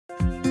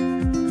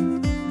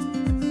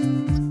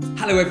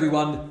Hello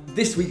everyone,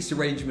 this week's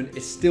arrangement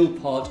is still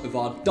part of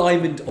our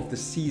Diamond of the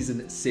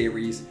Season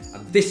series,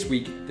 and this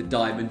week the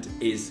diamond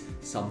is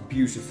some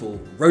beautiful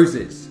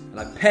roses. And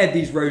I've paired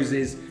these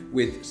roses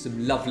with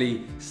some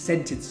lovely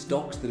scented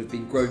stocks that have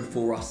been grown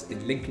for us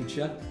in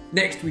Lincolnshire.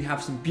 Next we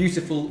have some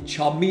beautiful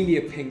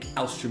Charmelia Pink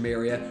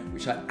Alstroemeria,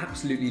 which I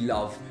absolutely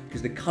love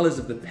because the colours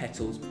of the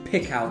petals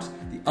pick out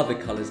the other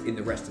colours in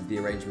the rest of the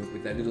arrangement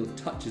with their little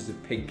touches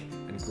of pink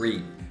and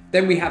green.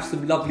 Then we have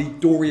some lovely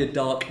Doria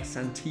Dark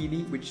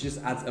Santini, which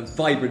just adds a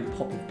vibrant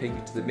pop of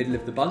pink to the middle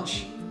of the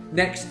bunch.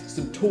 Next,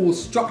 some tall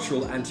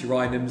structural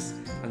antirrhinums,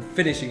 and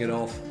finishing it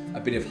off, a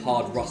bit of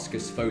hard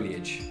ruscus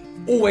foliage.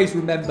 Always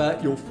remember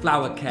your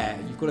flower care.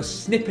 You've got to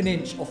snip an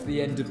inch off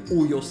the end of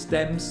all your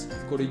stems.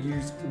 You've got to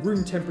use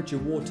room temperature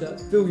water,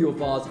 fill your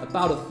vase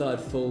about a third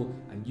full,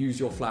 and use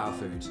your flower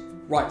food.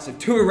 Right, so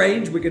to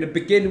arrange, we're going to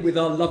begin with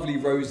our lovely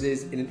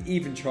roses in an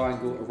even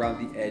triangle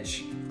around the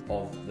edge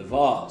of the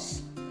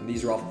vase. And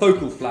these are our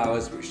focal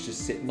flowers, which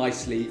just sit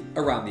nicely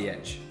around the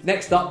edge.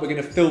 Next up, we're going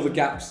to fill the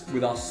gaps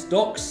with our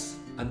stocks,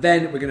 and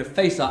then we're going to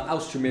face our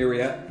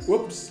Alstroemeria,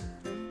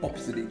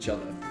 opposite each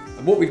other.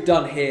 And what we've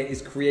done here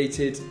is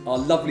created our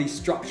lovely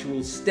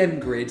structural stem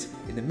grid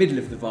in the middle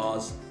of the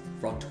vase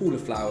for our taller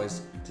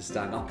flowers to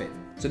stand up in.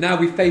 So now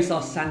we face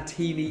our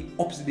Santini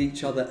opposite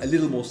each other a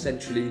little more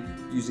centrally,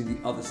 using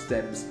the other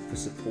stems for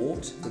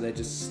support. So they're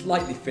just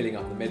slightly filling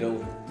up the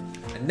middle.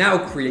 And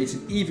now create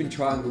an even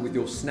triangle with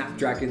your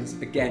snapdragons,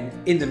 again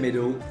in the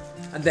middle.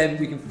 And then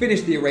we can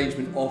finish the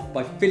arrangement off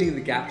by filling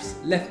the gaps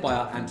left by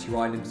our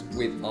antirrhinums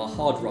with our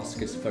hard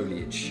ruscus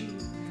foliage.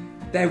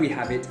 There we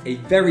have it, a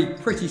very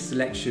pretty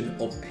selection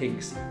of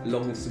pinks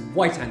along with some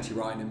white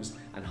antirrhinums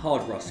and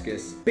hard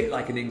ruscus, a bit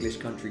like an English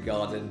country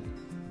garden.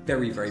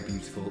 Very, very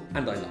beautiful,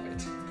 and I love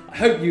it. I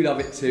hope you love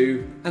it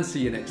too, and see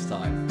you next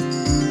time.